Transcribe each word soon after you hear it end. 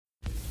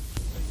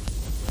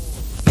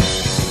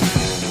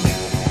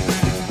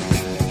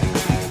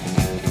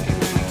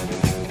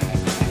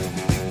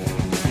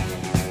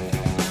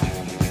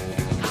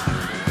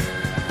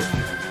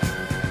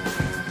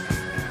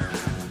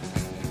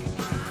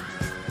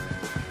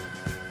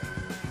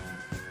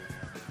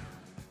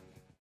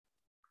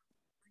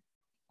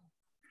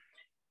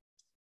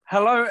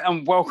Hello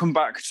and welcome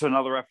back to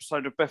another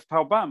episode of Biff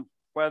Pal Bam,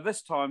 where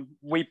this time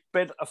we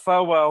bid a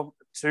farewell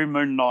to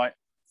Moon Knight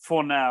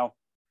for now.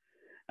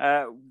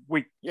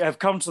 We have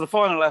come to the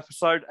final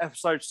episode,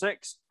 episode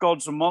 6,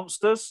 Gods and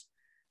Monsters.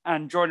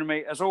 And joining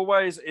me, as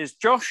always, is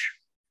Josh.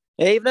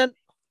 Evening.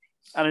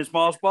 And his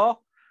Mars Bar.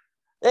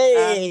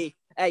 Hey,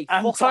 and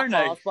fuck Tony.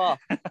 that Mars bar.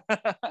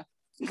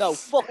 No,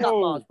 fuck that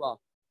Mars bar.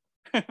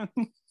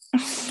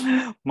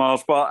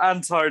 Mars Bar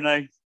and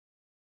Tony.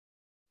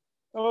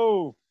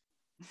 Oh.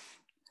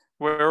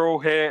 We're all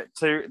here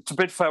to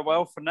bid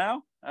farewell for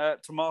now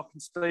to Mark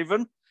and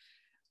Stephen.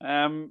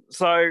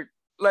 So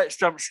let's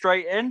jump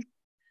straight in.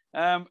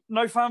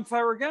 No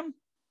fanfare again.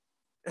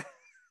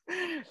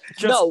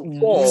 So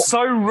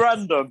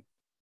random.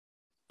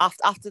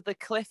 After the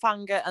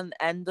cliffhanger and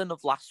ending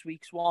of last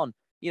week's one,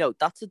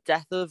 that's a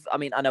death of. I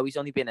mean, I know he's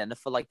only been in it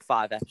for like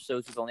 5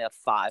 episodes. We've only had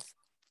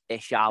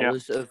 5-ish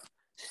hours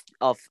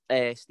of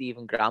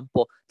Stephen Grant,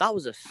 but that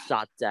was a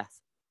sad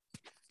death.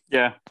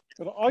 Yeah.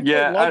 But I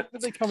quite like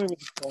that they come in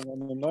with a song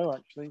on them, though,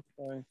 actually.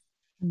 So.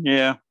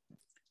 Yeah.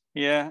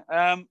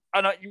 And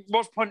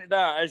what's pointed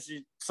out, as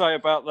you say,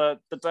 about the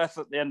death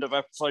at the end of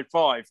episode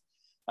 5,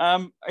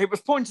 it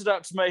was pointed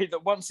out to me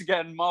that once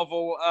again,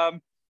 Marvel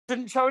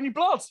didn't show any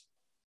blood.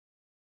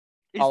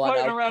 He's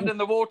floating around in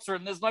the water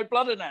and there's no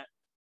blood in it.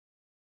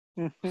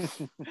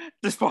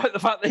 Despite the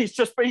fact that he's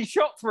just been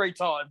shot 3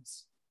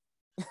 times.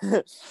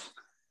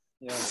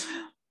 Yeah.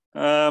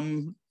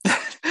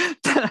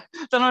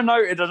 Then I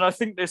noted, and I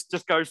think this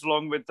just goes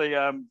along with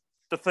the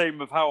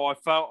theme of how I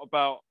felt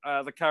about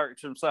the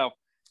character himself.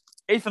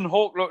 Ethan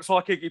Hawke looks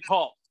like Iggy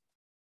Pop.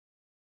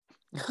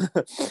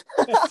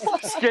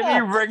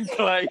 Skinny,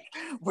 wrinkly,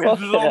 with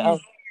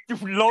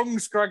long,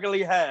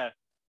 scraggly hair.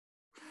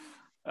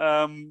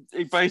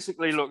 He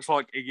basically looks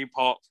like Iggy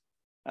Pop.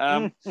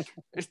 Then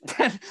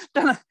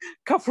a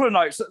couple of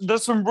notes.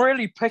 There's some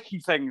really picky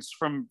things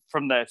from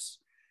this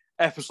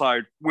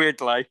episode,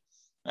 weirdly.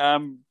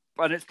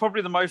 And it's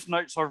probably the most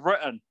notes I've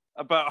written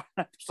about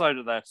an episode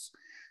of this.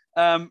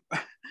 I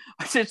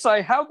should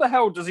say, how the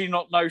hell does he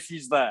not know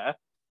she's there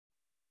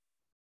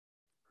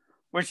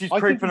when she's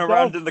creeping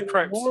around in the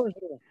crypts?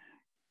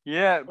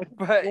 Yeah,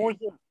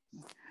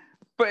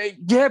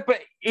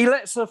 but he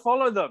lets her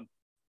follow them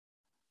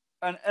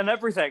and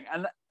everything.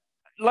 And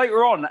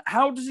later on,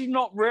 how does he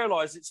not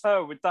realise it's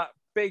her with that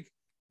big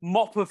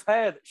mop of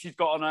hair that she's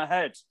got on her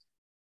head?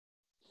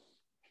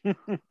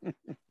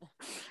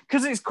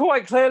 Because it's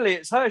quite clearly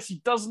it's her. She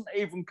doesn't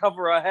even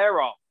cover her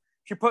hair up.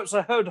 She puts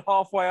her hood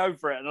halfway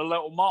over it and a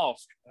little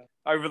mask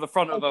over the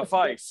front of her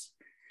face.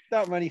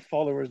 That many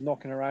followers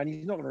knocking around.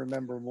 He's not going to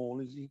remember them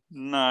all, is he?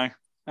 No.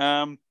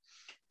 Then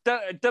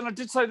I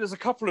did say there's a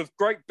couple of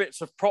great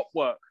bits of prop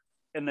work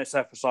in this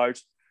episode.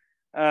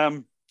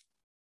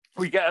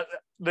 We get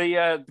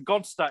the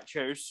god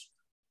statues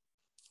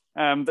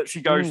that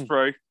she goes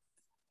through.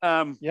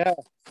 Yeah.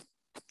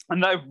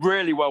 And they're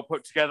really well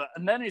put together.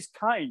 And then his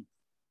cane,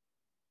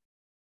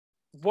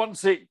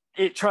 once it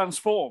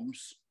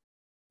transforms,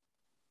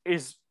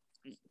 is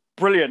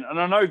brilliant.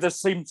 And I know there's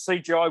some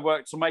CGI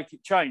work to make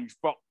it change,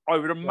 but I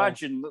would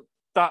imagine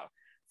that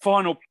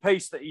final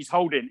piece that he's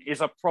holding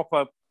is a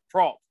proper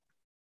prop.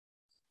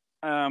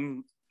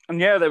 And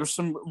there was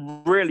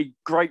some really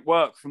great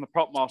work from the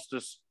prop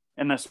masters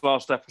in this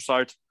last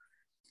episode.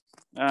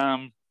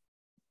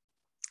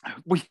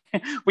 We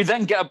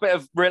then get a bit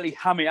of really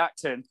hammy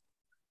acting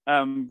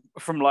from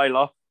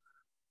Layla.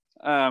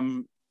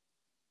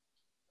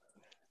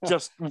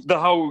 Just the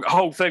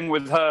whole thing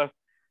with her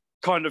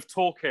kind of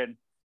talking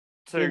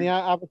to in the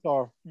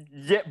Avatar.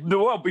 Yeah,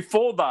 well,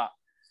 before that,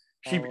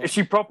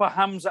 she proper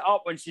hams it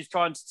up when she's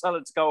trying to tell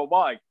her to go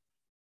away.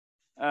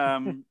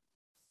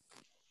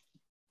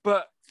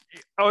 But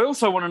I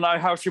also want to know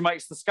how she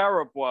makes the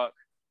scarab work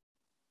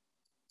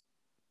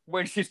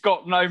when she's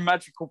got no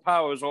magical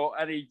powers or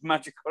any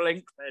magical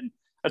inkling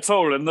at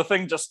all, and the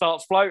thing just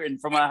starts floating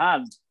from her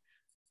hand.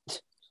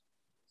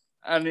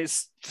 And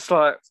it's just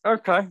like,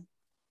 okay.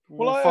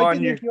 Well, I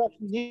didn't think you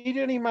actually need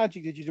any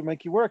magic, did you, to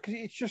make it work?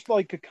 Because it's just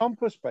like a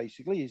compass,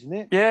 basically, isn't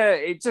it? Yeah,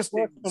 it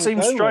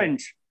seems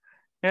strange.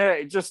 Yeah,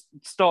 it just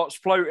starts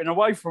floating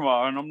away from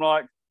her, and I'm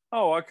like,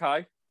 oh,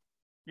 okay.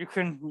 You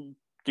can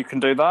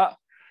do that.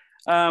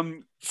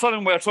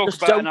 Something we'll talk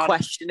just about. Don't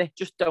question it.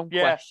 Just don't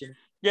question it.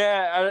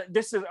 Yeah,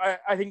 this is.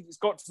 I think it's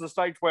got to the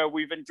stage where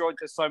we've enjoyed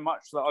this so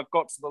much that I've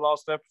got to the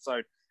last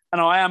episode, and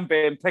I am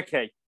being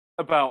picky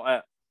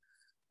about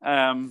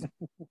it.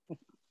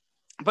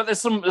 But there's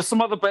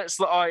some other bits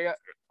that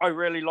I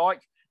really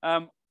like.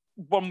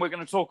 One we're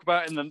going to talk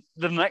about in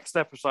the next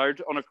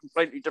episode on a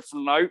completely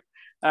different note.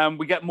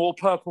 We get more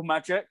purple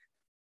magic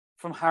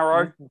from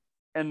Harrow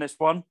in this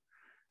one,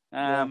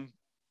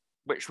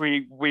 which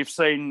we've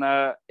seen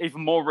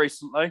even more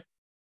recently.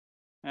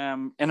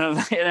 In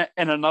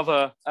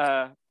another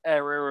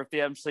area of the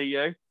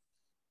MCU.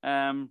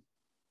 I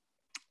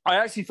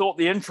actually thought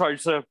the intro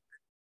to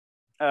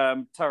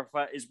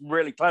Terra is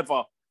really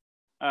clever.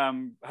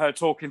 Her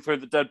talking through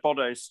the dead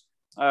bodies.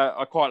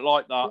 I quite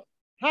like that.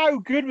 How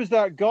good was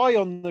that guy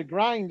on the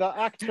ground, that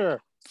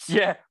actor?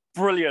 Yeah,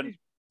 brilliant.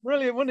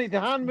 Brilliant, wasn't he?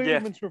 The hand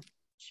movements were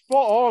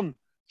spot on.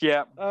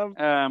 Yeah.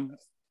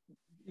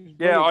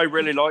 Yeah, I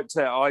really liked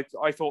it. I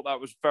thought that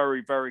was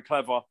very, very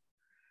clever.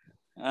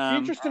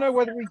 Interesting to know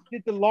whether he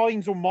did the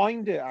lines or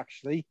mind it,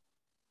 actually.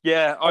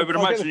 Yeah, I would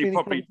imagine he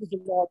probably...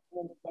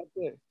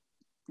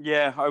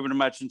 Yeah, I would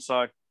imagine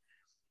so.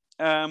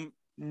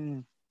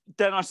 Then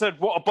I said,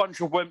 what a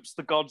bunch of wimps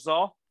the gods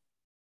are.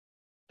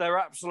 They're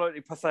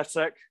absolutely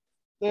pathetic.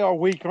 They are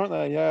weak, aren't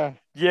they? Yeah.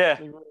 Yeah.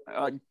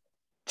 And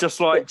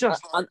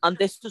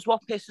this is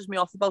what pisses me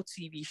off about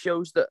TV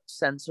shows that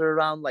center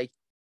around like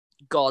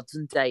gods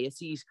and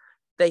deities.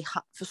 They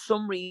for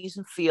some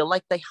reason feel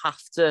like they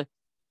have to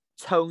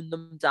tone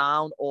them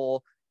down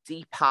or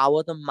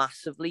depower them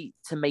massively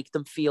to make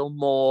them feel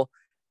more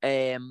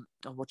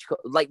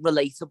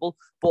relatable.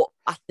 But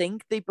I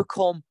think they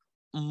become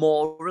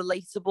more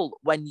relatable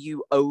when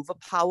you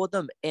overpower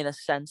them, in a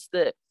sense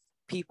that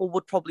people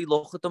would probably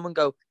look at them and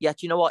go, yeah, do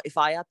you know what? If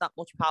I had that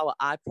much power,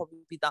 I'd probably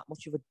be that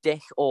much of a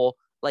dick, or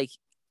like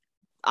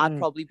I'd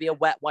probably be a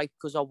wet wipe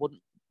because I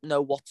wouldn't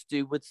know what to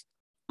do with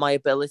my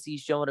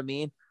abilities. Do you know what I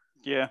mean?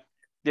 Yeah,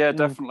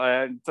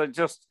 definitely. They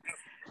just,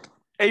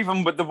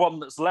 even with the one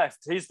that's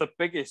left, he's the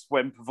biggest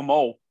wimp of them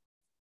all.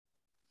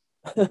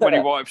 when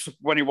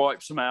he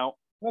wipes them out.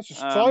 That's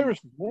just Cyrus,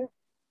 isn't it?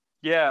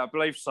 Yeah, I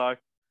believe so.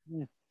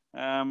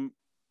 Then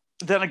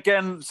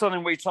again,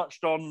 something we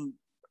touched on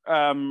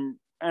in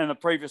the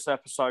previous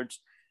episodes.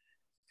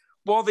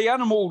 While the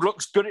animal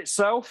looks good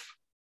itself,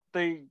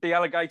 the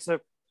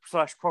alligator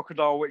 /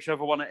 crocodile,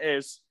 whichever one it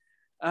is,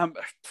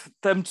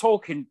 them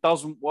talking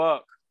doesn't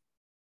work.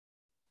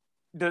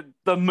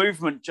 The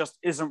movement just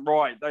isn't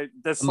right.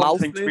 There's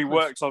something to be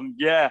worked on.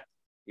 Yeah,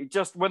 it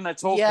just, when they're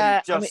talking,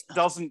 it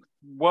doesn't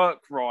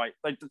work right.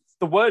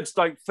 The words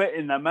don't fit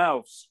in their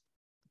mouths.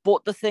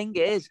 But the thing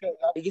is,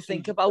 you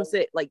think about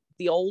it, like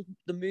the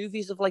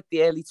movies of like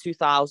the early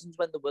 2000s,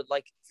 when there were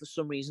like, for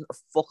some reason, a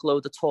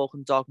fuckload of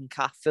talking dog and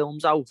cat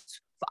films out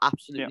for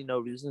absolutely no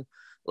reason.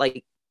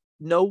 Like,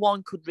 no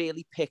one could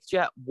really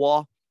picture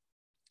what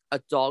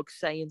a dog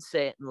saying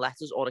certain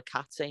letters or a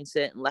cat saying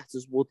certain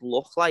letters would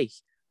look like.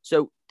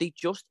 So they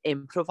just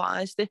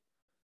improvised it.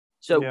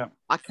 So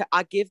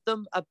I give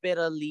them a bit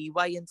of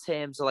leeway in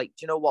terms of like, do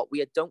you know what?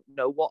 We don't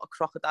know what a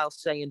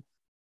crocodile's saying.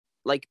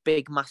 Like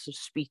big, massive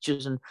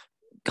speeches and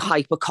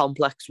hyper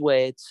complex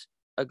words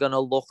are gonna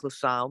look or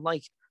sound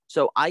like.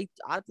 So I'd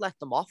let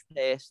them off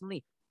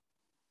personally.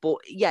 But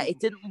yeah,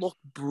 it didn't look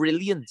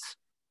brilliant.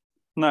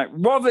 No,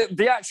 well,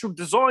 the actual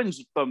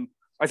designs of them,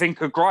 I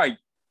think, are great.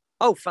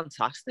 Oh,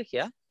 fantastic!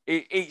 Yeah,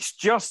 it's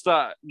just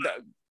that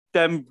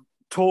them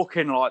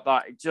talking like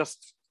that, it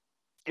just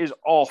is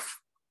off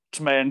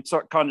to me, and so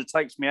it kind of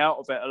takes me out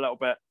of it a little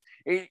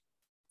bit.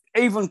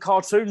 Even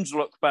cartoons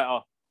look better.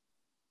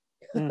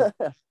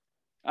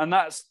 And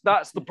that's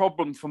the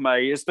problem for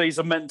me, is these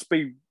are meant to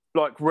be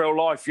like real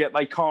life, yet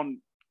they can't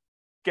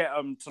get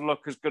them to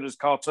look as good as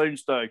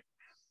cartoons do.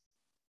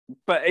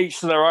 But each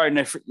to their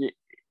own.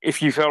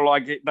 If you feel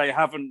like they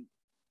haven't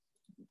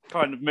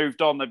kind of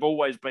moved on, they've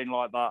always been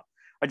like that.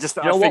 I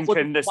think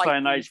in this day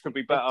and age could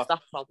be better.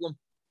 That problem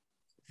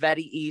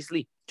very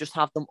easily. Just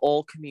have them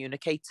all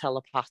communicate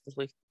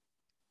telepathically.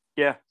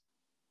 Yeah.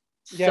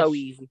 So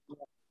easy.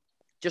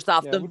 Just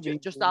have them,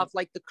 just have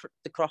like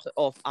the cross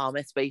of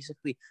Amit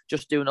basically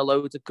just doing a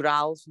load of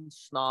growls and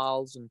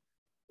snarls and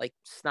like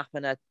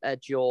snapping a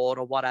jaw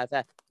or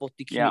whatever, but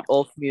they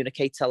all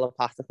communicate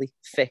telepathically.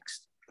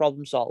 Fixed.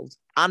 Problem solved.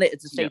 And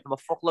it'd save them a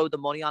fuckload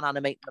of money on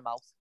animating the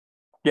mouth.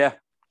 Yeah,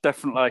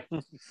 definitely.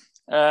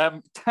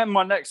 Then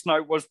my next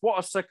note was, what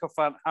a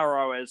sycophant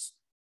Harrow is,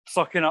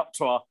 sucking up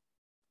to her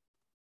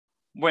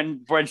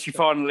when she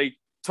finally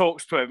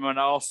talks to him and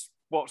asks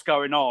what's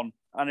going on.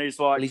 And he's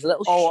like, well, he's a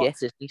little shit,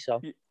 isn't he? So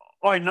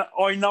I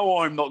know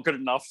I'm not good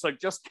enough, so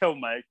just kill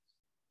me.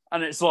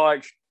 And it's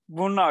like,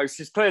 well, no,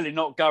 she's clearly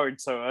not going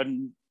to,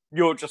 and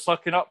you're just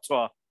sucking up to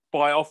her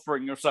by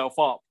offering yourself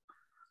up.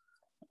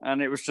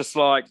 And it was just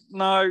like,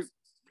 no,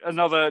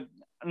 another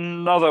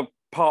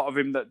part of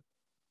him that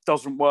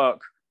doesn't work.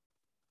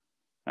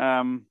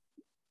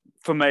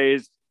 For me,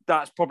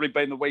 that's probably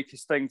been the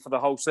weakest thing for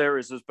the whole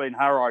series, has been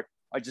Harrow.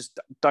 I just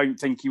don't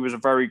think he was a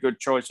very good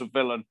choice of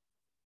villain.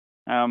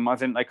 I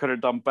think they could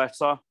have done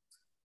better.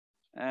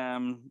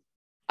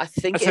 I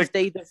think if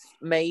they'd have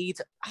made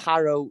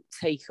Harrow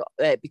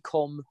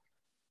become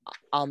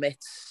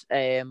Amit's,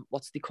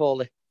 what do they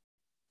call it?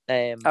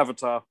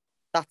 Avatar.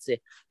 That's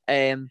it.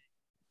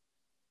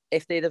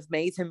 If they'd have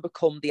made him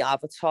become the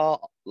Avatar,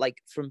 like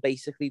from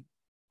basically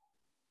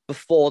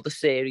before the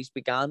series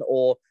began,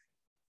 or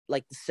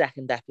like the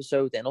second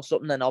episode in or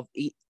something, then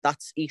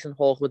that's Ethan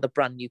Hawke with a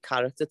brand new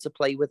character to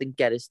play with and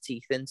get his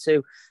teeth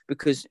into,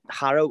 because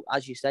Harrow,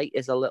 as you say,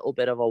 is a little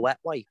bit of a wet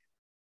wipe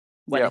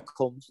when it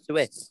comes to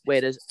it.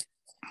 Whereas,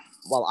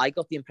 well, I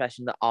got the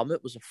impression that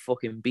Amit was a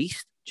fucking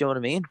beast. Do you know what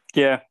I mean?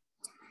 Yeah.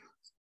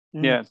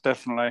 Yeah,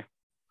 definitely.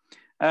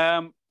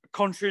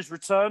 Khonshu's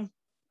return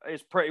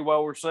is pretty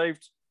well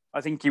received. I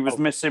think he was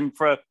missing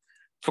for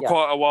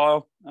quite a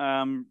while.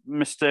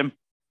 Missed him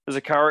as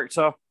a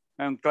character.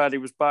 I'm glad he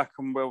was back,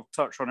 and we'll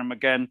touch on him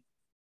again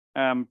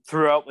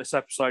throughout this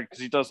episode because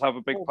he does have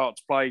a big part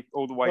to play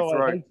all the way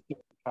through. I hate the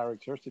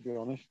character, to be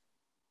honest,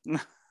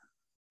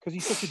 because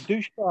he's such a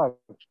douchebag.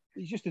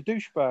 He's just a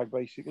douchebag,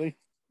 basically.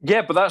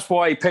 Yeah, but that's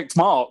why he picked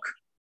Mark.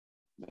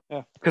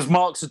 Yeah, because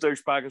Mark's a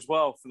douchebag as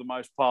well for the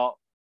most part.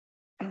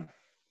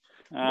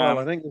 Well,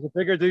 I think there's a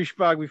bigger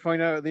douchebag we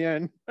find out at the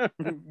end.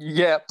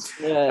 Yeah.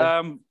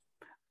 Yeah.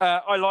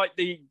 I like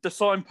the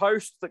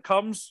signpost that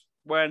comes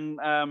when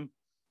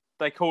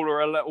they call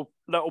her a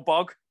little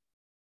bug.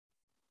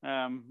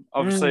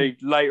 Obviously,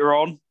 later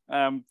on,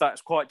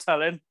 that's quite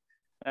telling,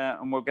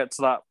 and we'll get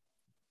to that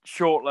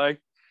shortly.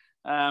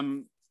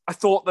 I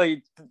thought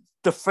the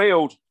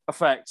field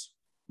effect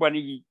when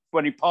he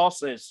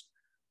passes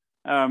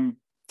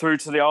through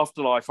to the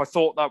afterlife, I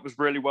thought that was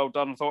really well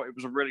done. I thought it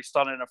was a really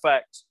stunning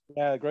effect.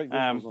 Yeah, great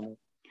visuals on it.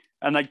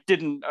 And they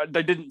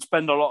didn't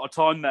spend a lot of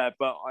time there,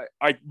 but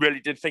I really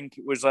did think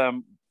it was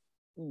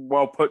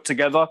well put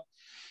together.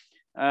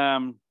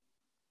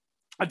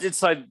 I did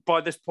say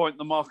by this point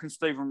the Mark and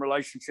Stephen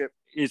relationship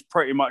is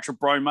pretty much a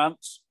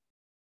bromance.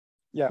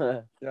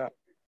 Yeah, yeah.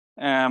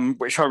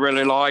 Which I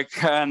really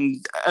like,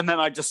 and then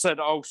I just said,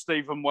 "Oh,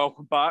 Stephen,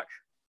 welcome back,"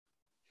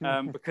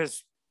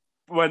 because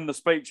when the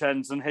speech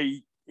ends and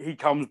he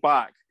comes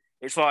back,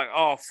 it's like,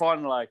 oh,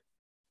 finally,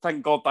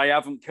 thank God they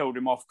haven't killed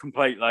him off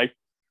completely.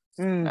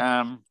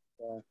 Because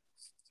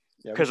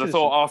I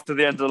thought after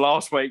the end of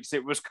last week's,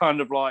 it was kind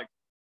of like,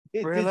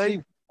 it really? did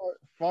seem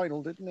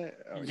final, didn't it?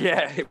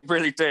 Yeah, it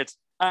really did.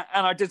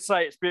 And I did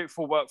say it's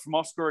beautiful work from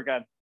Oscar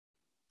again.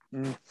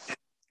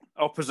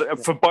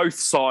 Opposite for both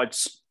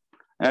sides.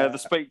 The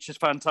speech is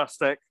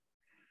fantastic.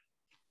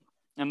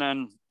 And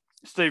then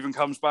Stephen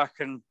comes back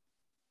and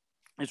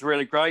is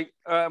really great.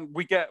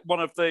 We get one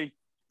of the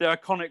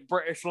iconic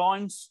British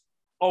lines,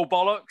 "Oh,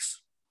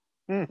 bollocks,"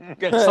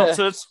 gets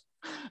uttered.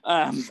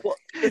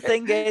 The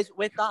thing is,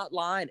 with that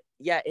line,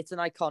 yeah, it's an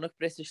iconic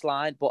British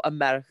line, but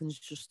Americans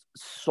just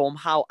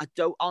somehow,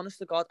 honest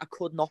to God, I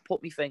could not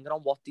put my finger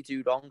on what they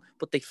do wrong,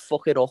 but they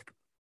fuck it up.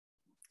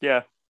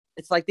 Yeah.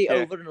 It's like they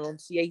over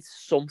enunciate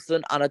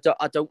something, and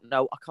I don't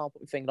know, I can't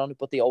put my finger on it,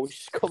 but they always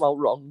just come out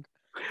wrong.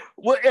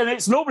 Well, and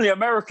it's normally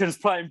Americans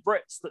playing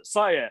Brits that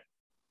say it.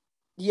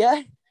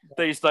 Yeah.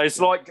 These days,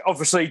 like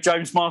obviously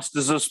James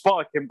Masters as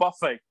Spike in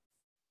Buffy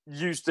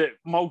used it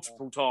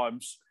multiple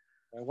times.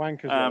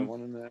 Wanker's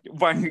one, isn't it?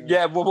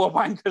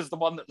 Wanker's the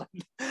one that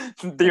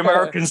the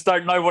Americans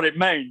don't know what it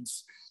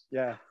means.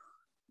 Yeah.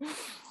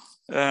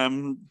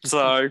 Then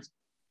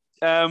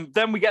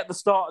we get the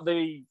start of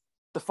the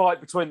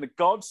fight between the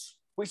gods,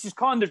 which is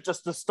kind of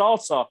just a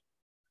starter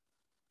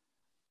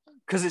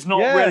because it's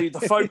not really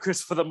the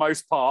focus for the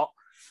most part.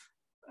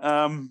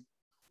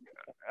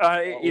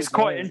 It's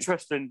quite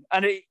interesting,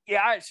 and it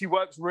actually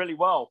works really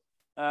well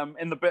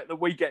in the bit that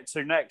we get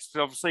to next.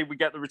 Obviously, we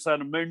get the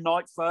return of Moon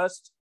Knight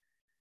first,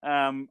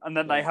 and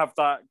then they have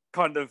that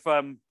kind of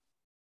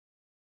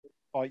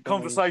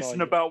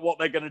conversation about what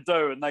they're going to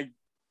do, and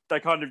they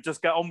kind of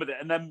just get on with it.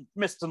 And then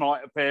Mr.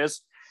 Knight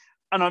appears,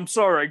 and I'm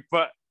sorry,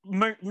 but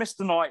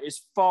Mr. Knight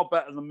is far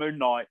better than Moon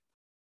Knight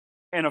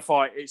in a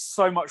fight. It's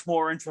so much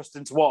more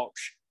interesting to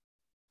watch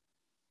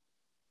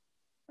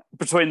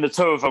between the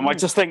two of them. I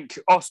just think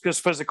Oscar's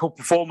physical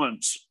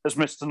performance as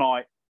Mr.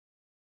 Knight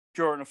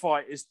during a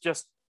fight is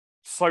just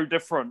so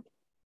different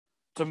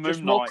to Moon Knight.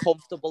 Just more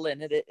comfortable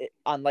in it,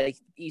 and like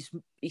he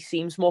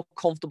seems more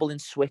comfortable in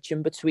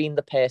switching between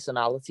the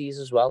personalities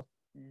as well.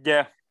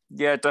 Yeah,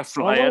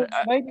 definitely. Well,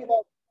 maybe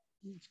that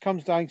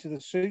comes down to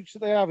the suits that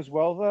they have as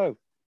well, though,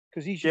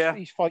 because he's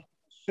fighting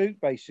a suit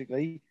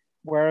basically,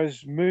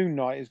 whereas Moon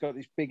Knight has got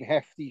this big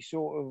hefty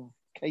sort of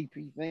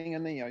capey thing,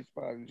 isn't he? I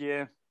suppose.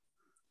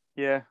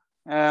 Yeah.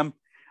 And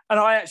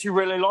I actually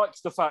really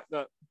liked the fact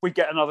that we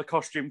get another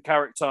costume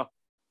character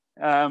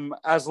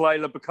as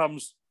Layla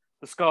becomes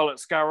the Scarlet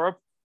Scarab.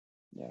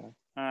 Yeah.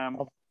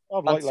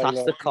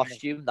 Fantastic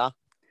costume, that.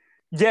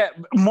 Yeah,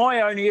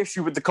 my only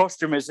issue with the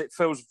costume is it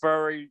feels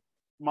very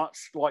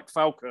much like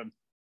Falcon.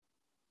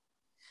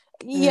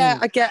 Yeah,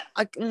 I get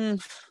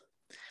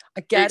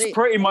it's it.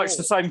 pretty much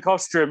the same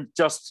costume,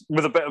 just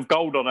with a bit of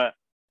gold on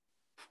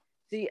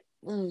it.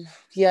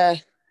 Yeah.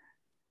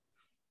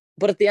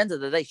 But at the end of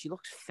the day, she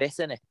looks fit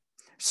in it.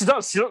 She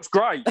does. She looks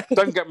great.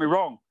 Don't get me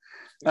wrong.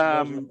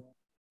 And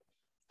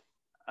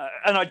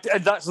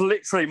that's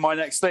literally my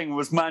next thing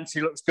was, man,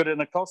 she looks good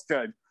in a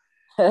costume.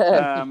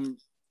 Then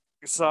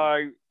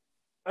I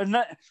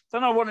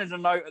wanted to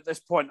note at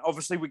this point,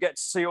 obviously we get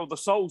to see all the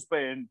souls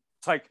being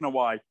taken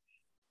away.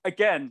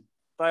 Again,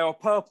 they are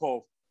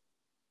purple.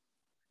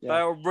 Yeah. They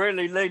are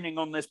really leaning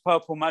on this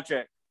purple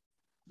magic.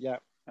 Yeah.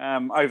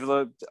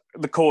 Over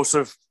the course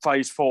of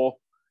Phase 4.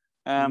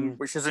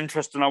 Which is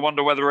interesting. I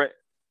wonder whether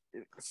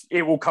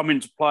it will come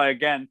into play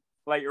again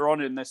later on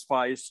in this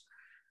phase.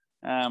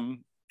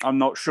 I'm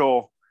not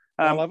sure.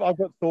 Well, I've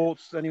got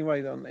thoughts anyway.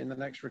 In the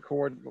next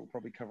record, we'll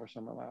probably cover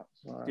some of that.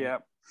 So. Yeah.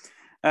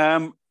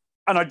 And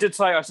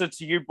I said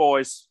to you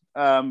boys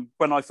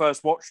when I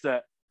first watched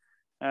it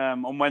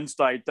on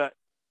Wednesday that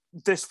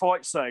this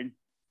fight scene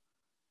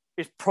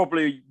is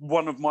probably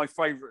one of my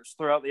favourites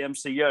throughout the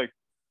MCU.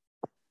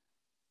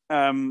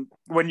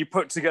 When you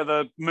put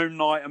together Moon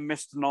Knight and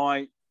Mr.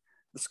 Knight,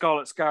 the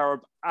Scarlet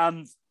Scarab,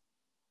 and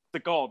the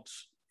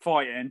gods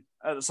fighting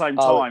at the same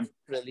time,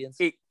 brilliant!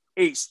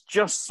 It's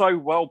just so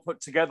well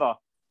put together.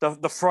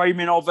 The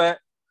framing of it,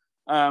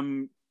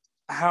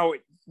 how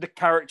the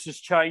characters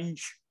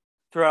change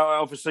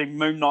throughout. Obviously,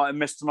 Moon Knight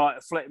and Mr. Knight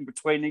are flitting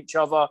between each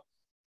other.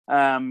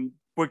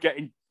 We're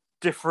getting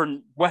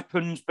different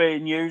weapons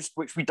being used,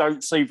 which we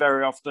don't see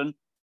very often.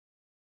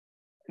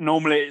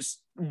 Normally,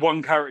 it's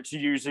one character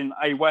using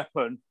a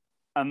weapon,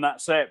 and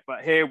that's it.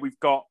 But here we've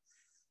got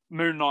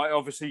Moon Knight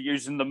obviously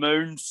using the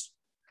moons.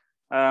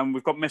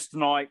 We've got Mr.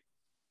 Knight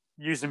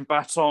using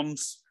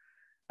batons.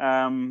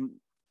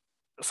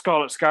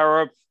 Scarlet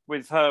Scarab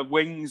with her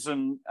wings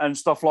and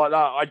stuff like that.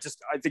 I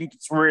think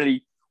it's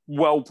really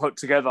well put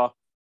together.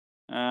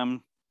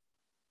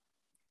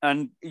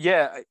 And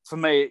yeah, for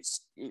me, it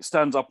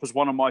stands up as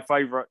one of my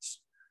favourites.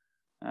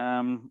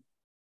 Probably.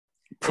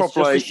 It's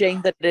just a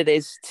shame that it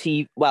is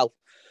TV. Well,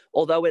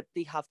 although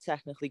they have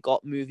technically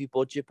got movie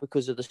budget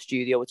because of the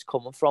studio it's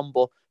coming from,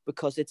 but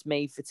because it's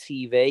made for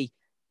TV,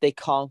 they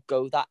can't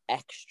go that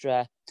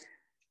extra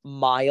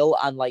mile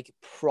and like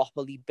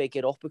properly big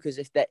it up, because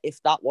if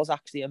that was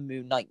actually a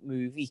Moon Knight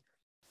movie,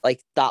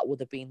 like that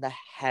would have been the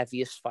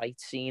heaviest fight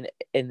scene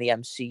in the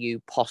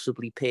MCU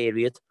possibly,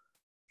 period.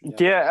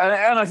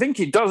 Yeah, and I think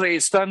it does.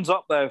 It stands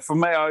up there for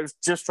me. I was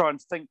just trying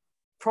to think.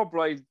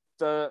 Probably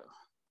I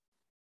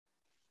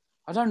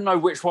don't know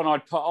which one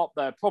I'd put up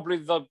there. Probably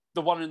the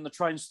one in the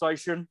train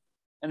station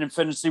in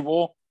Infinity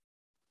War.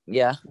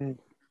 Yeah.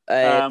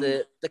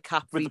 The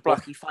Capri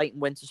Bucky fight in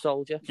Winter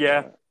Soldier.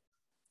 Yeah.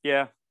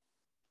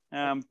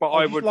 But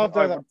I would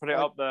put it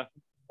up there.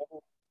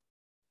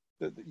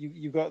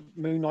 You got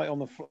Moon Knight on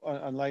the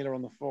and Layla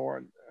on the floor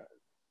and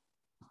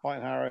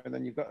fighting Harrow, and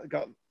then you've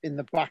got in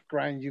the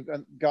background you've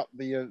got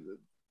the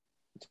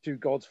two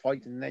gods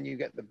fighting, and then you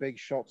get the big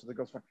shots of the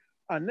gods fighting,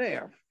 and they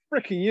are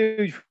freaking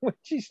huge. When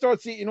she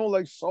starts eating all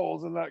those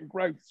souls and that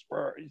growth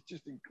spurt, it's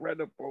just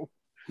incredible.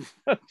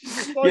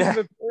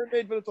 Yeah.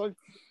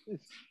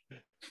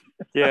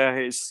 Yeah,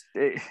 it's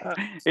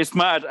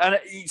mad, and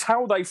it's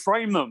how they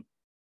frame them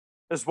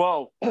as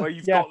well, where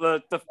you've got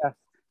the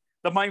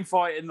main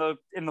fight in the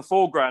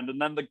foreground, and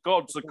then the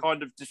gods are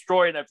kind of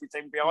destroying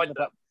everything behind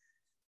them.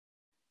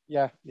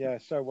 Yeah,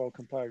 so well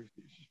composed.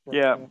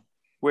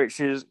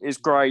 Which is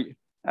great.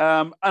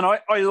 And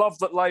I love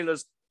that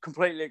Layla's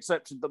completely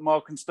accepted that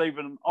Mark and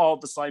Stephen are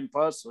the same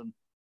person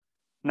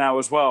now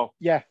as well.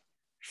 Yeah,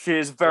 she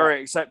is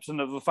very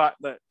accepting of the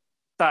fact that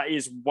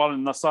is one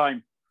and the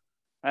same,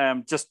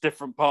 just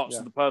different parts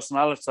of the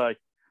personality.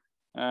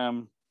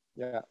 I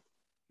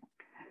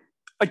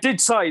did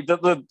say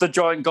that the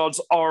giant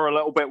gods are a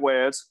little bit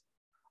weird,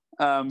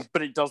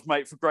 but it does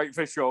make for great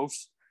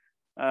visuals.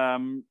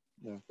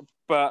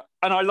 But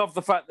I love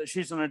the fact that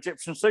she's an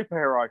Egyptian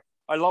superhero.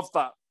 I love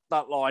that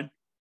line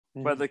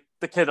where the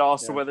kid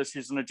asked her whether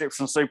she's an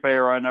Egyptian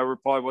superhero, and her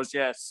reply was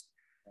yes,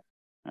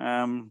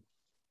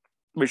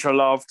 which I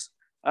loved.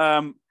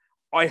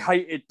 I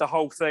hated the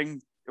whole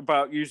thing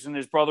about using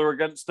his brother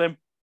against him.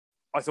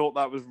 I thought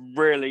that was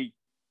really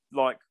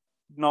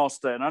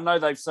nasty, and I know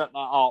they've set that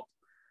up,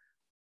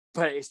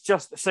 but it's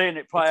just seeing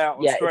it play out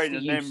on screen,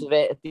 and use of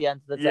it at the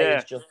end of the day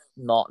is just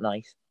not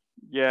nice.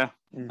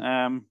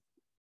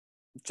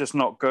 Just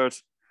not good.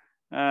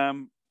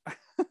 And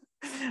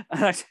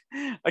I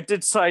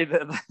did say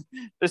that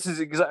this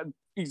is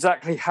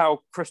exactly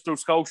how Crystal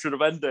Skull should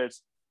have ended.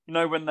 You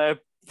know, when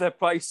they're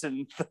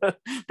placing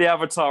the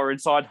Avatar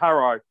inside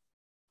Harrow,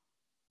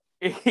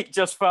 it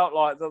just felt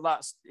like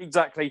that's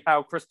exactly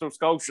how Crystal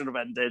Skull should have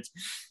ended.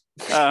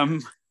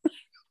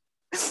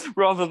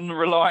 Rather than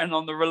relying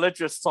on the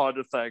religious side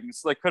of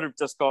things, they could have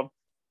just gone,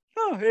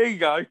 oh, here you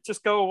go,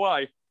 just go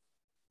away.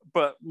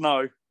 But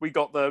no, we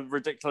got the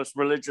ridiculous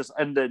religious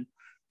ending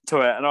to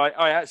it. And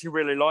I actually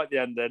really like the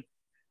ending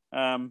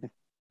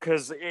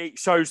because it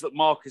shows that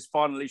Mark is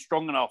finally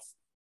strong enough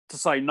to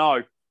say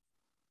no.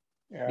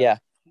 Yeah.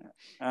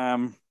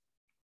 And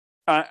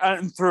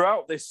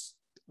throughout this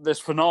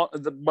finale,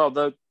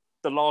 the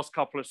last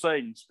couple of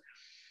scenes,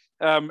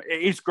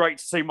 it is great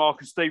to see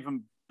Mark and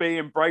Stephen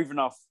being brave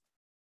enough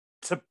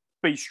to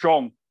be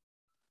strong,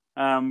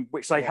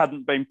 which they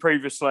hadn't been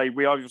previously.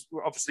 We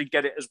obviously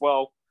get it as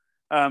well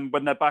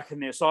when they're back in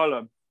the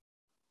asylum,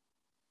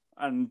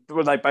 and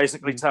when they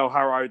basically tell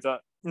Harrow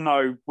that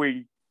no,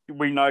 we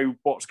know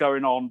what's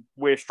going on.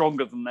 We're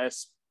stronger than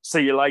this.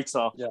 See you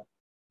later. Yeah. Do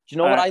you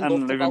know what I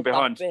loved about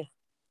that bit?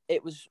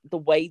 It was the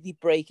way they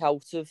break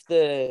out of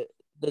the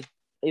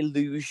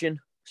illusion,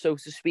 so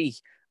to speak,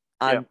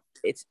 and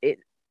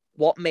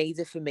what made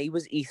it for me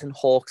was Ethan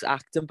Hawke's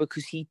acting,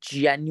 because he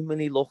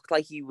genuinely looked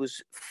like he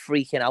was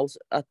freaking out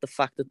at the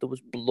fact that there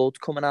was blood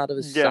coming out of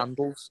his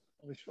sandals.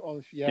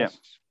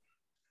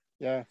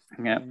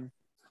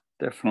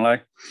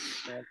 Definitely.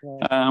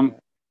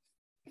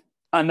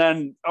 And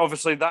then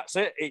obviously that's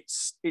it.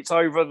 It's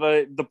over.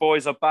 The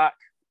boys are back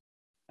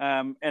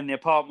in the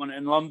apartment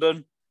in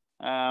London.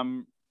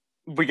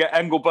 we get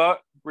Engelbert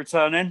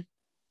returning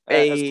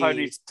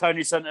as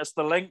Tony sent us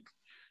the link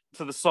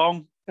to the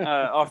song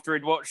after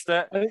he'd watched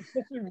it. And it's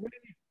such a really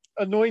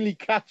annoyingly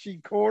catchy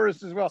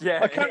chorus as well.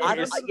 Yeah,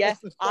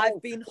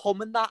 I've been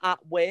humming that at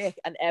work,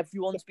 and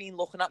everyone's been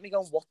looking at me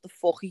going, "What the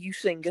fuck are you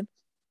singing?"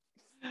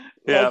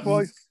 Yeah,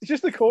 it's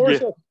just the chorus.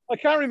 Yeah. I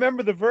can't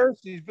remember the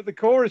verses, but the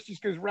chorus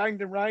just goes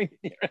round and round.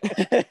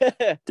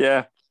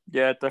 Yeah,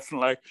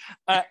 definitely.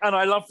 And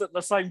I love that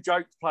the same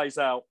joke plays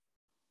out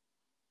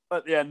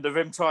at the end of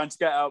him trying to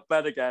get out of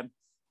bed again,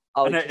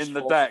 and it in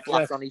the deck,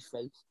 flat on his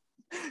face,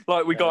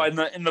 like we got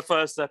in the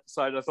first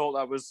episode. I thought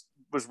that was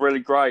really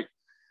great.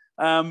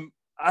 And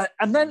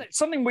then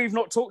something we've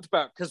not talked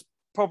about because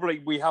probably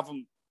we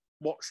haven't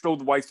watched all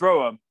the way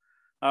through them.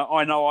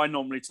 I know I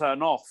normally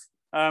turn off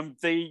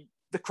the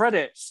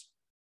credits.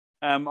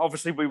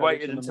 Obviously, we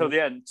waited until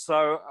the end,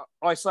 so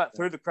I sat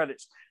through the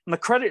credits, and the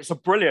credits are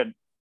brilliant.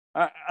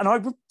 And I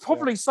would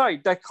probably say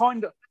they're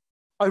kind of.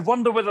 I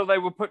wonder whether they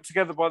were put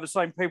together by the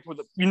same people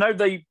that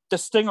the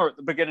stinger at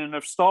the beginning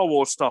of Star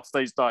Wars stuff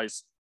these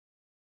days.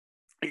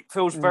 It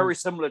feels very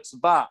similar to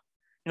that.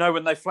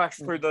 When they flash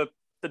through the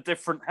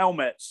different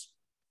helmets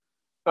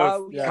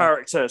of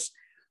characters,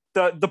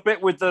 the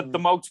bit with the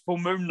multiple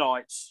Moon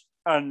Knights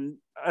and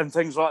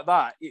things like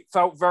that. It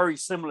felt very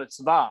similar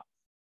to that.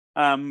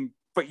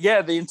 But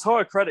yeah, the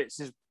entire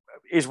credits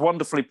is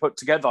wonderfully put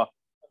together.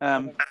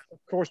 Of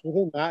course,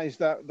 within that is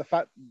that the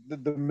fact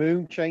that the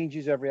moon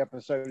changes every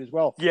episode as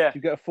well. Yeah,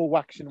 you get a full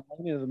waxing and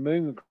waning of the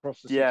moon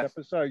across the 6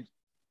 episodes,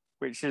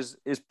 which is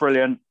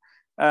brilliant.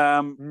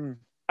 And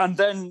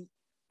then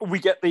we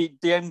get the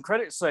end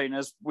credit scene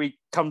as we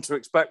come to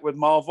expect with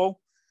Marvel.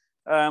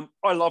 I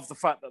love the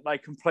fact that they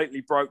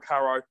completely broke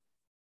Harrow.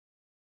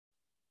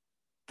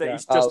 That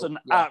he's just an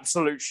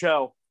absolute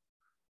shell.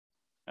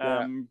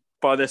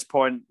 By this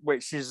point,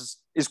 which is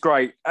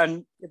great.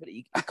 And but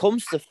he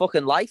comes to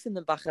fucking life in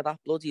the back of that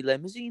bloody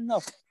limousine,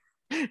 though.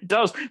 It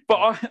does.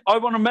 But I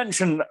want to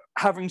mention,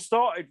 having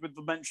started with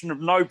the mention of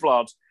no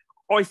blood,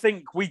 I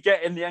think we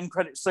get in the end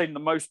credit scene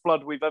the most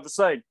blood we've ever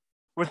seen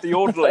with the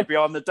orderly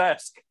behind the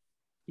desk.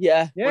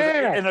 Yeah.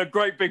 In a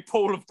great big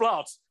pool of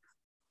blood.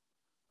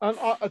 And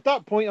at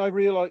that point, I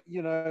realised,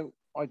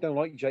 I don't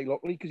like Jake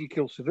Lockley because he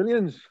kills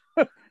civilians.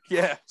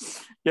 Yeah,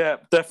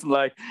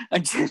 definitely.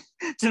 And do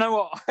you know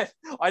what?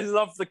 I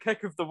love the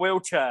kick of the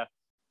wheelchair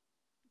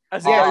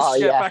as he goes to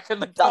get back in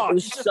the car. That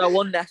was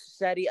so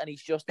unnecessary, and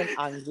he's just an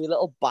angry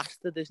little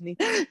bastard, isn't he?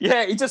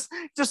 Yeah, he just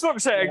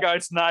looks at it and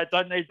goes, "No, I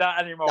don't need that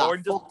anymore,"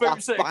 and just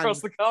boots it across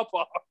the car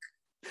park.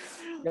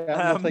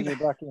 Yeah, I'm taking it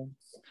back in.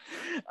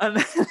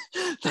 And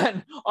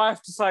then I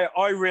have to say,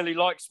 I really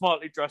like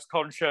Smartly Dressed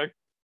Khonshu.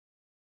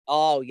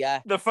 Oh,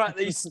 yeah. The fact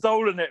that he's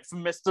stolen it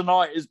from Mr.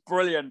 Knight is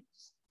brilliant.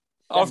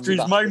 After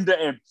he's moaned at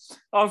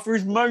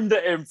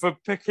him for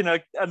picking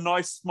a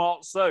nice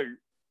smart suit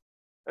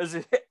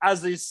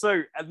as his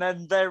suit, and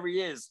then there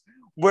he is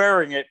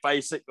wearing it.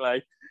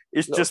 Basically,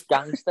 it's just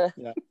gangster.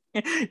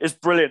 It's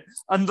brilliant,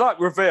 and that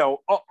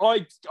reveal,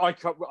 I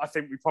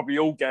think we probably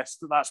all guessed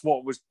that that's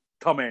what was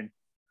coming.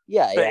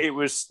 Yeah, it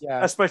was,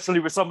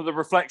 especially with some of the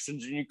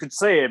reflections, and you could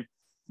see him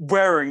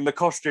wearing the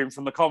costume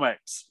from the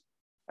comics,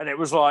 and it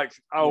was like,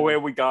 here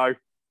we go.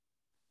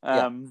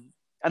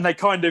 And they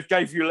kind of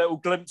gave you little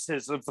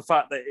glimpses of the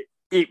fact that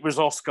it was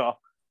Oscar.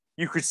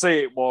 You could see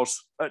it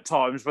was at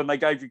times when they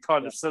gave you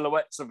kind of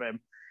silhouettes of him.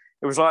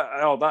 It was like,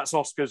 that's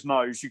Oscar's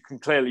nose. You can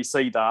clearly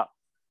see that.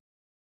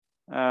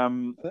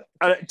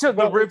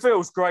 The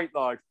reveal's great,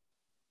 though.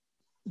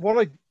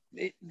 The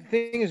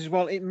thing is, as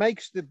well, it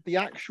makes the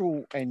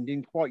actual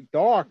ending quite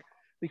dark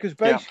because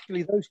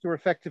basically those two are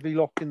effectively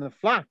locked in the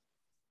flat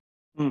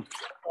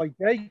by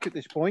Jake at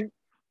this point.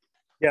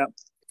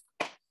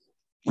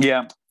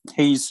 Yeah,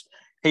 he's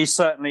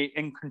certainly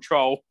in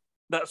control.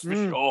 That's for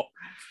sure.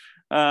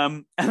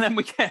 And then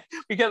we get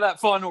that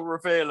final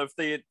reveal of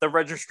the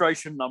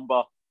registration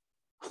number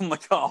on the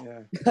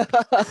car.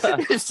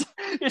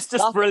 It's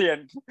just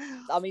brilliant.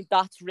 I mean,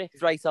 that's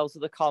ripped right out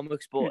of the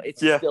comics, but it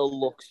still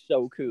looks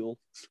so cool.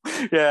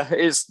 Yeah,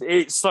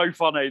 it's so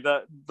funny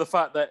that the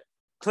fact that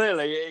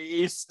clearly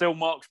it is still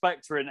Mark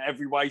Spector in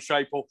every way,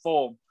 shape, or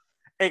form,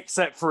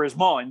 except for his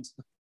mind.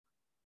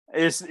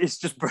 It's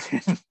just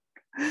brilliant.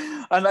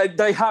 And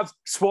they have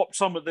swapped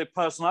some of the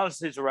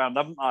personalities around,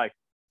 haven't they?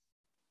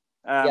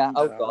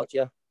 God,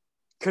 yeah.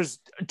 Because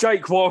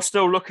Jake, while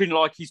still looking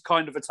like he's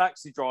kind of a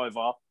taxi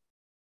driver,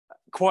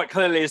 quite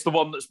clearly is the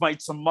one that's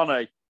made some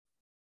money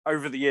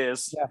over the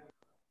years.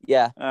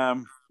 Yeah.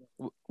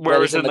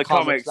 Whereas in the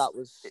comics, that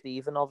was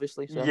Stephen,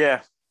 obviously. So.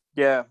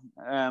 Yeah.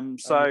 And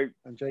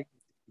Jake,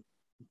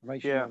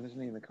 information,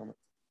 isn't he, in the comics?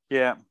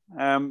 Yeah.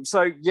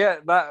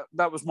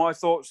 That was my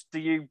thoughts. Do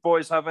you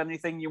boys have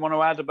anything you want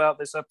to add about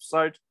this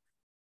episode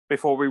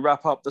before we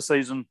wrap up the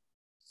season?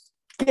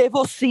 Give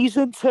us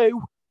season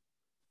 2.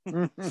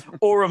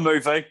 Or a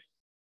movie.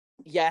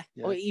 Yeah,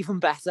 or even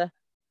better.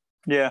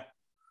 Yeah.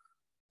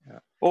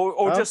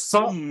 Or just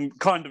some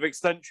kind of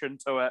extension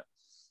to it.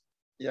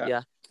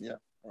 Yeah.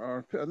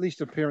 or at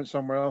least appearance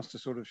somewhere else to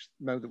sort of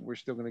know that we're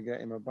still going to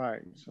get him about.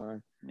 So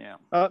yeah,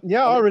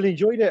 I really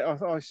enjoyed it. I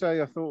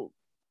thought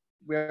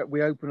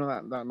we opened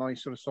on that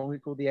nice sort of song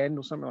called "The End"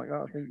 or something like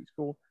that. I think it's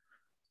called.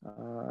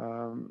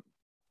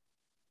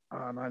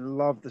 And I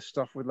love the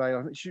stuff with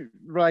Leia.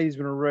 Ray's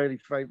been a really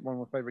one of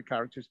my favorite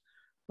characters.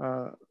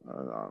 I'm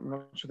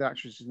not sure the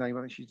actress's name.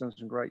 I think she's done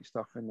some great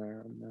stuff in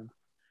there.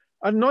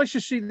 And nice to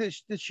see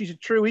that she's a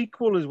true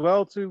equal as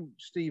well to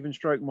Stephen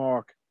Stroke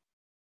Mark.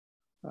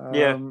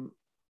 yeah.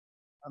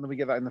 And then we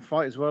get that in the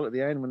fight as well at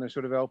the end when they're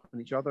sort of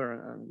helping each other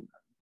and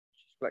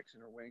she's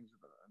flexing her wings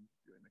and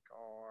doing the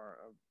car,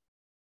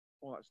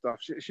 all that stuff.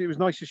 She was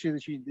nice to see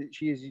that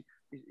she is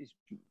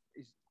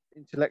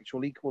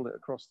intellectual equal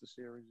across the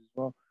series as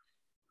well.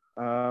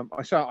 I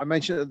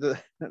mentioned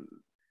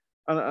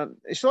and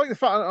it's like the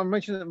fact I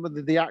mentioned it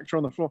with the actor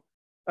on the floor.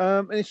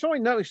 And it's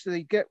something I noticed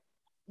that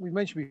we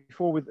mentioned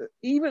before with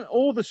even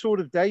all the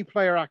sort of day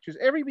player actors,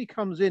 everybody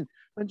comes in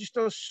and just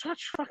does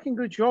such fucking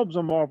good jobs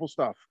on Marvel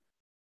stuff.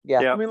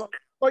 Yeah. I mean,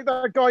 like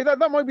that guy, that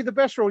might be the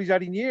best role he's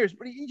had in years,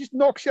 but he just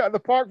knocks it out of the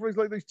park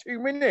for those 2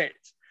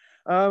 minutes.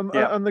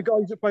 And the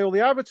guys that play all the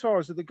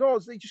avatars of the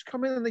gods, they just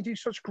come in and they do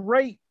such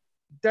great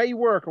day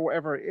work or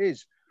whatever it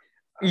is.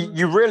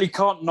 You really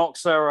can't knock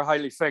Sarah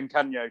Haley Finn,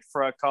 can you,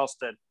 for her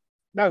casting?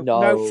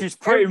 No. She's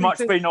pretty much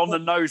been on the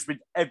nose with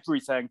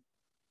everything.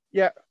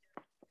 Yeah,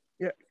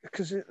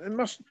 because it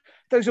must.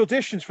 Those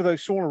auditions for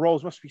those sauna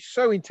roles must be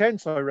so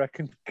intense, I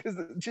reckon, because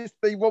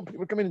they want people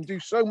to come in and do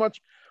so much,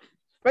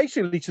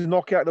 basically to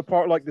knock it out of the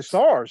park like the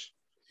stars.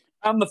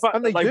 And the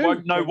fact that they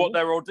won't know what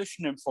they're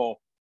auditioning for.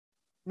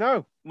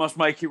 No. Must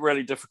make it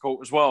really difficult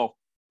as well.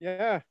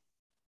 Yeah.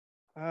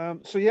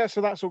 So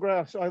that's all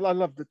great. I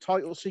love the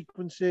title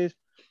sequences.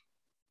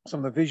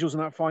 Some of the visuals in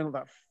that final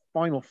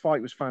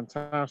fight was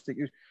fantastic.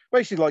 It was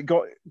basically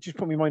just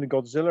put me in mind of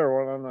Godzilla,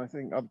 or I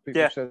think other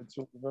people said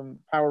sort of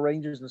Power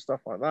Rangers and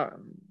stuff like that.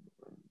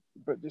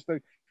 But just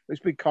those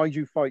big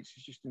kaiju fights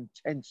is just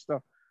intense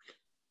stuff.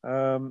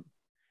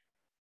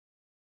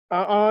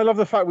 I love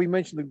the fact we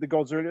mentioned the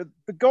gods earlier.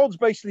 The gods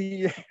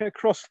basically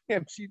across the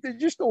MCU, they're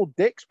just all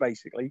dicks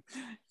basically.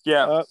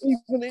 Yeah.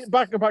 Even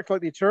back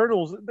like the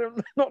Eternals,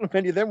 not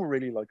many of them were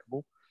really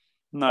likable.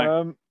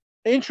 No.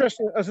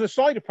 Interesting as an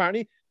aside,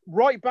 apparently,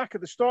 right back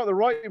at the start of the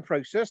writing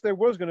process, there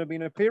was going to be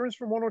an appearance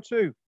from one or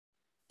two.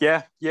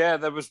 Yeah,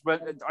 there was.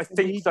 I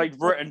think they've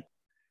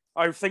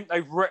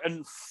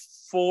written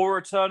 4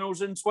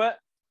 Eternals into it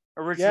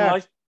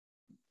originally.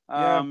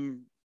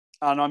 And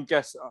I'm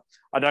guessing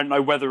I don't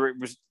know whether it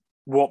was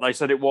what they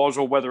said it was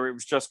or whether it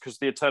was just because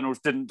the Eternals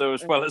didn't do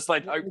as well as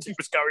they'd hoped it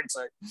was going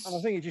to. And I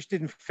think it just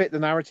didn't fit the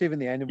narrative in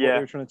the end of what they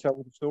were trying to tell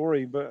with the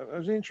story. But it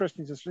was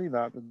interesting to see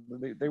that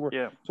they were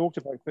talked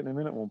about fitting them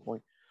in at one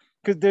point.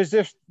 Because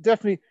there's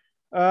definitely,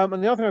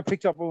 and the other thing I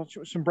picked up on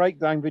some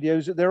breakdown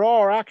videos, that there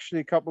are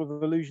actually a couple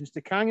of allusions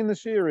to Kang in the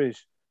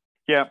series.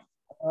 Yeah.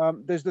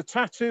 There's the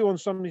tattoo on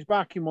somebody's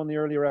back in one of the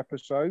earlier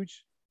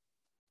episodes.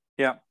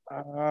 Yeah.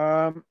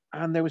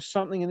 And there was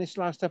something in this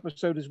last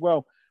episode as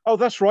well. Oh,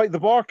 that's right, the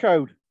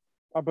barcode.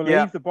 I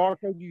believe the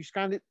barcode, you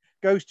scanned it,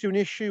 goes to an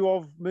issue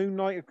of Moon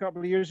Knight a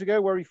couple of years ago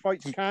where he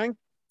fights Kang.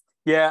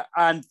 Yeah,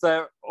 and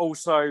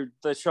also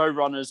the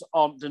showrunners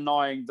aren't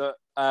denying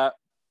that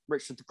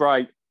Richard the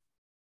Great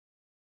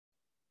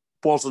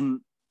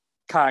wasn't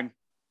Kang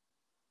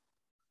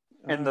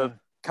in the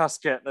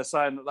casket. They're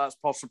saying that that's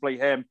possibly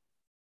him.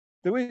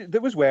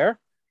 There was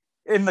where?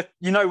 In the,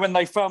 when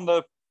they found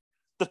the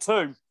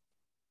tomb.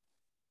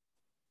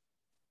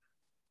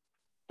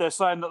 They're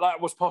saying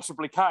that was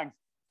possibly Kang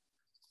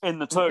in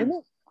the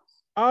tomb.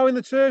 In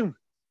the tomb.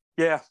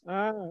 Yeah.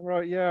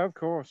 Right. Yeah, of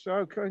course.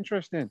 Oh,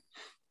 interesting.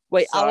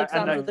 Wait, so,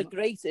 Alexander the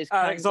Great is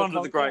Kang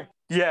Alexander the Great.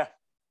 Yeah.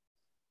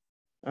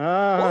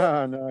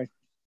 Nice.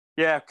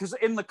 Yeah, because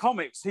in the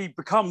comics he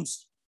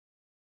becomes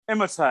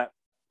Imhotep.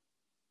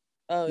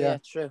 Oh yeah,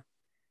 true.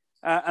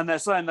 And they're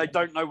saying they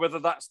don't know whether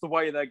that's the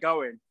way they're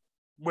going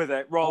with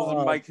it, rather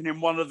than making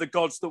him one of the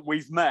gods that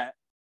we've met.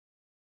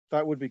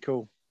 That would be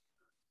cool.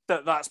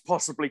 That's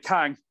possibly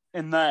Kang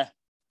in there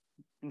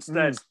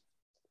instead.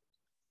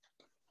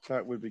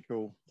 That would be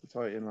cool to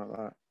tie it in like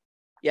that.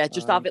 Yeah,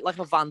 just have it like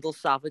a Vandal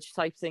Savage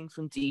type thing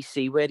from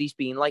DC, where he's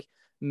been like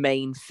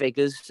main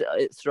figures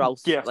throughout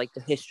like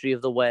the history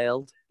of the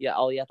world. Yeah,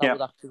 that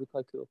would actually be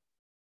quite cool.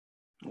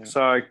 Yeah.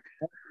 So,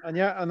 and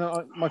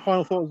my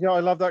final thought is, I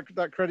love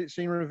that credit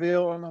scene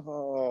reveal. And I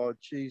thought,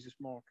 Jesus,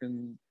 Mark,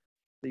 and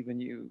even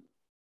you.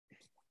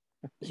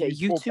 Yeah,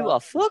 you two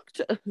are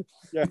fucked.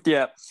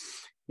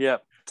 Yeah,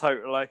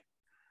 totally.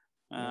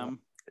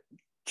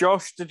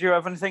 Josh, did you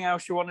have anything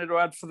else you wanted to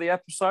add for the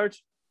episode?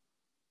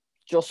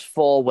 Just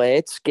 4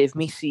 words. Give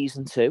me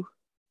season 2.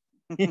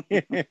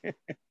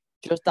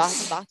 Just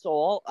that's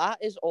all. That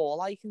is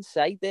all I can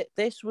say.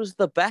 This was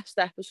the best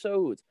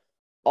episode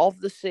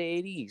of the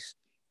series.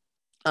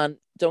 And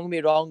don't get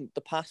me wrong,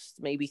 the past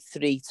maybe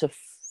 3 to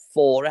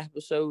 4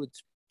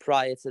 episodes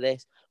prior to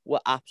this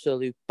were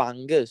absolute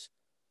bangers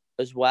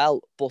as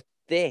well. But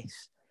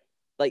this,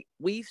 like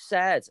we've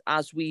said,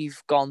 as we've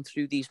gone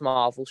through these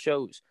Marvel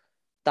shows,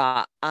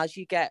 that as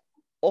you get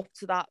up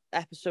to that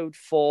episode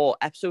 4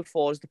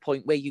 is the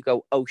point where you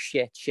go, oh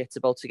shit's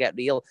about to get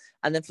real.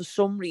 And then for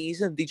some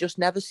reason, they just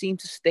never seem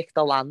to stick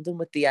the landing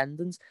with the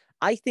endings.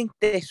 I think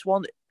this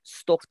one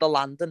stuck the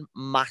landing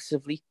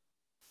massively.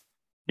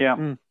 Yeah.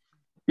 Mm.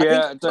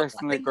 Yeah,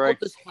 definitely agree.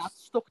 Others have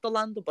stuck the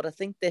landing, but I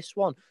think this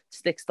one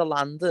sticks the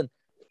landing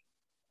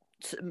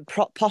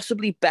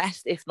possibly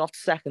best, if not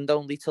second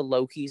only to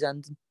Loki's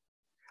ending.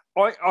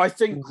 I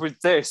think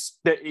with this,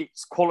 that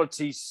its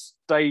quality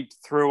stayed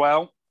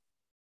throughout.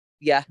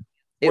 Yeah.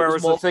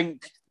 Whereas I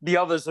think the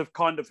others have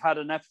kind of had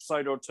an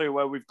episode or two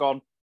where we've gone,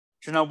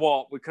 do you know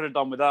what? We could have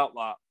done without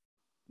that.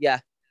 Yeah.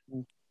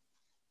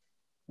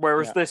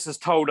 Whereas this has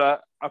told a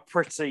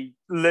pretty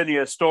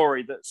linear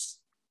story that's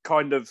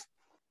kind of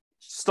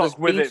stuck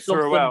with it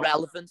throughout.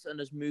 Relevant and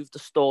has moved the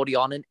story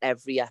on in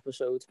every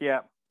episode. Yeah.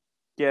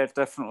 Yeah,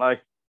 definitely.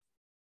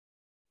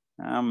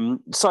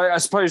 So I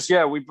suppose,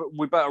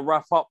 we better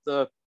wrap up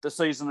the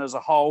season as a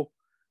whole.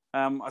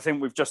 I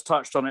think we've just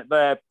touched on it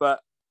there, but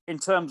in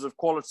terms of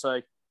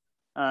quality,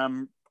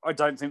 I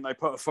don't think they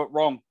put a foot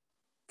wrong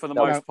for the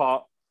most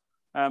part.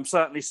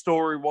 Certainly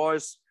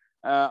story-wise,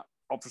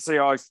 obviously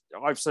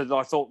I've said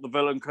I thought the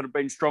villain could have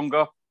been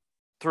stronger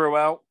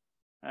throughout.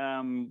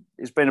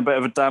 It's been a bit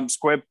of a damp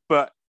squib,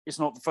 but it's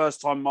not the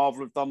first time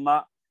Marvel have done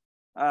that.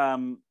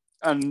 And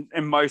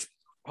in most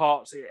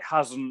parts, it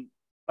hasn't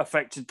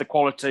affected the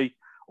quality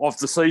of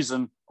the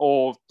season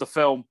or the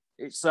film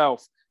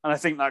itself. And I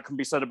think that can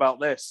be said about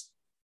this.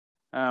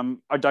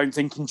 I don't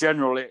think in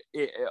general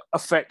it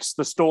affects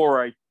the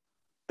story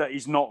that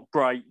is not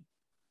great.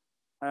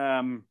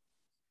 And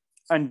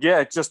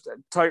yeah, just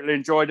totally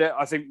enjoyed it.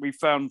 I think we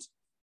found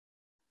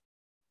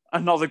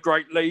another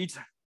great lead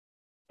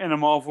in a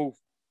Marvel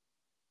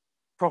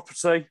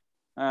property.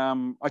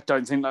 I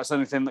don't think that's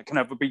anything that can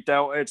ever be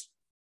doubted.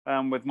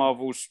 With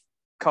Marvel's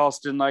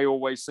casting, they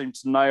always seem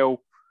to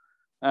nail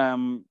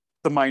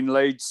the main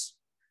leads.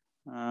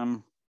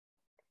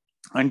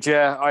 And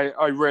yeah,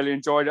 I really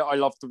enjoyed it. I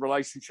loved the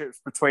relationships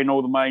between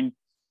all the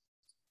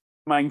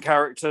main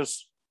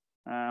characters.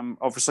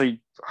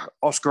 Obviously,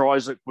 Oscar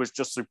Isaac was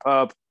just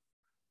superb,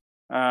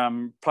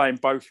 playing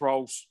both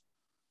roles,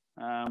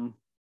 and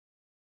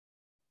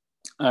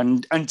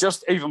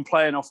just even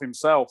playing off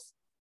himself.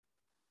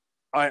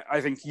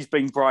 I think he's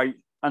been great,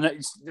 and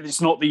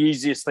it's not the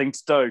easiest thing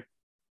to do,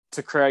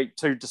 to create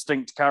two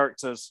distinct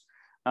characters.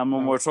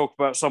 And we'll talk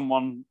about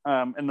someone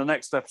in the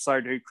next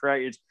episode who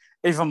created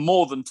even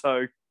more than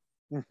two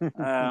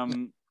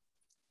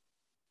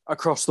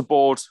across the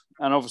board.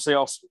 And obviously,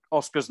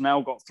 Oscar's now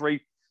got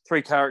three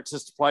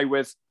characters to play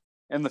with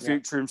in the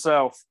future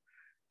himself.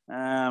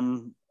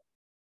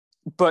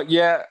 But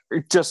yeah,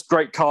 just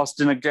great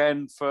casting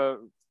again for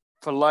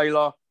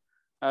Layla,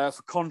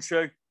 for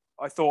Khonshu.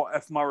 I thought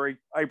F. Murray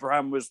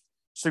Abraham was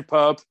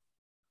superb.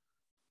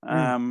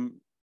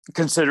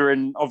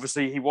 Considering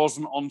obviously he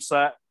wasn't on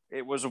set,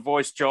 it was a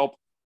voice job.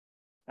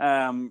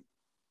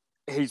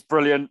 He's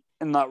brilliant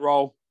in that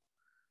role.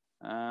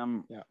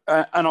 And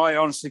I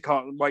honestly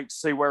can't wait to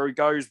see where he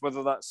goes,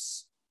 whether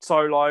that's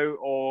solo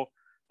or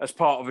as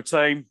part of a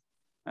team,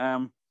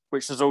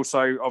 which has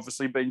also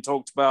obviously been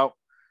talked about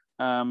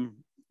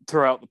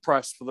throughout the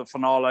press for the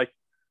finale,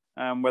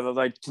 whether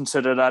they'd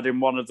considered adding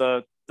one of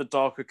the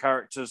darker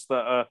characters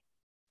that are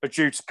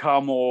due to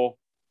come or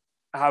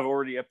have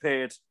already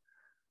appeared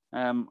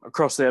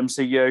across the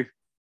MCU.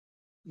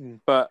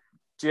 But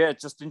yeah,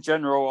 just in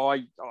general,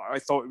 I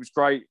thought it was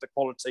great. The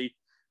quality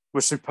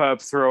was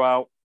superb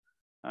throughout.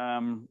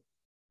 And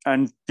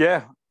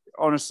yeah,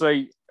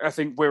 honestly, I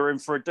think we're in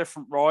for a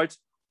different ride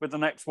with the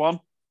next one.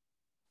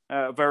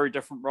 A very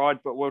different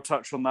ride, but we'll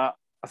touch on that,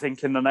 I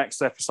think, in the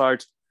next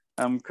episode,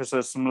 because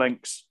there's some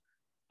links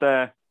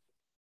there.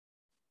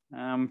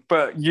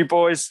 But you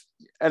boys,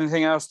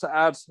 anything else to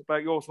add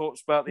about your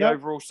thoughts about the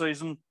overall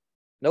season?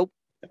 Nope.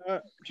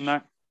 No.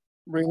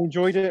 Really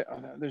enjoyed it.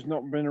 There's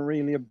not been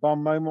really a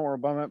bum moment or a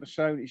bum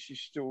episode. It's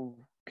just still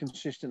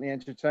consistently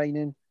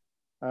entertaining.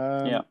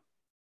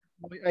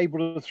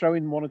 Able to throw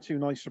in one or two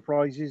nice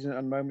surprises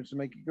and moments to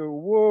make it go,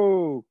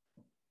 whoa,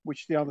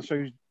 which the other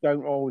shows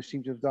don't always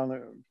seem to have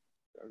done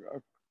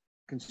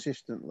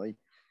consistently.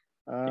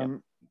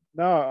 In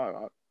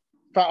fact,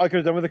 I could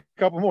have done with a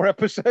couple more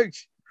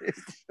episodes.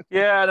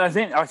 Yeah, and I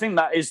think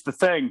that is the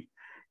thing.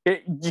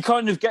 You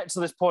kind of get to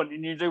this point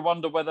and you do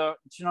wonder whether,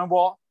 do you know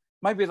what?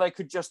 Maybe they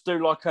could just do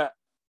like a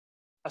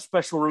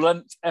special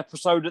length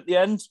episode at the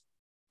end.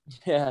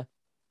 Yeah.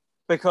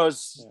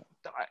 Because,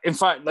 in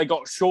fact, they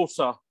got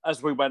shorter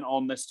as we went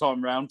on this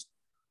time round,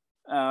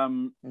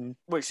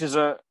 which is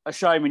a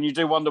shame. And you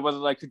do wonder whether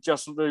they could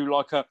just do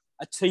like a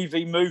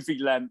TV movie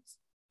length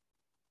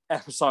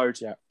episode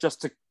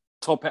just to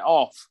top it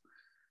off.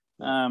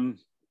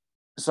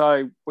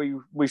 So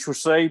we shall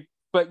see.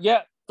 But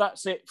yeah,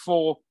 that's it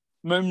for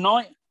Moon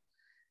Knight.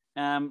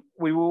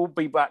 We will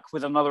be back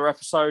with another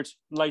episode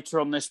later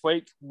on this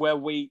week where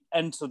we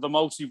enter the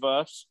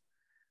multiverse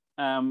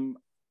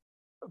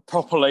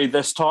properly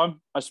this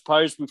time. I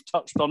suppose we've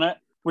touched on it.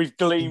 We've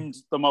gleamed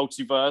the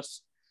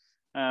multiverse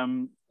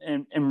in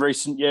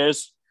recent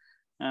years.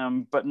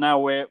 But now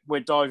we're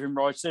diving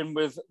right in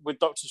with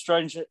Doctor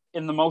Strange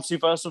in the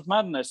Multiverse of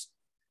Madness.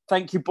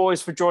 Thank you,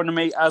 boys, for joining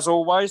me as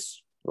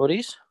always.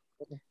 Buddies.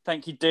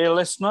 Thank you, dear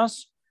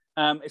listeners.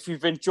 If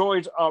you've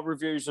enjoyed our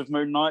reviews of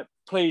Moon Knight,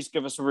 please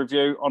give us a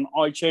review on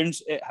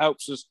iTunes. It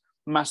helps us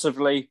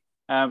massively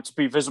to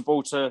be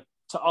visible to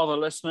other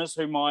listeners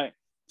who might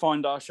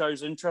find our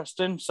shows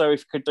interesting. So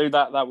if you could do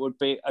that, that would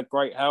be a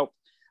great help.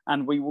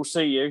 And we will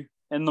see you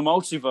in the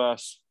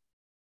multiverse.